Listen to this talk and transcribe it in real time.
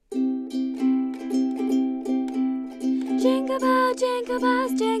jingle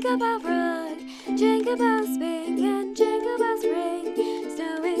bell rock. Jingle bells swing and jingle bells ring,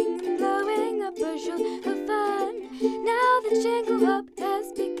 snowing and blowing a bushel of fun. Now the jingle hop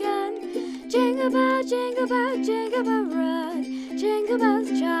has begun. Jingle bell rock. Jingle bells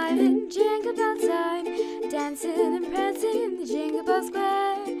chime in jingle bell time, dancing and prancing in the Jingle Bell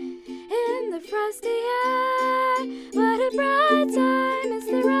Square. In the frosty air, what a bright time! It's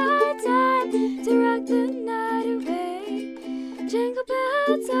the right time to rock the night away. Jingle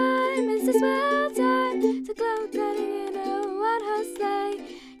bell time, it's the swell time to go gliding in a one-horse sleigh.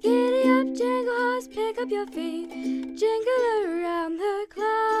 Giddy up, jingle horse, pick up your feet, jingle around the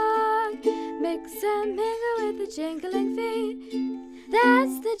clock. Mix and mingle with the jingling feet.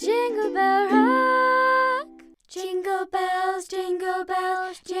 That's the Jingle Bell Rock. Jingle bells, jingle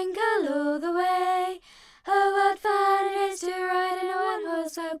all the way. Oh, what fun it is to ride in a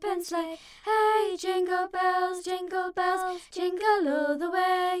one-horse open sleigh. Hey, jingle bells, jingle all the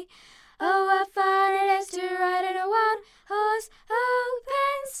way. Oh, what fun it is to ride in a one-horse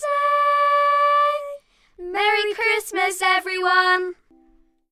open sleigh. Merry Christmas, everyone!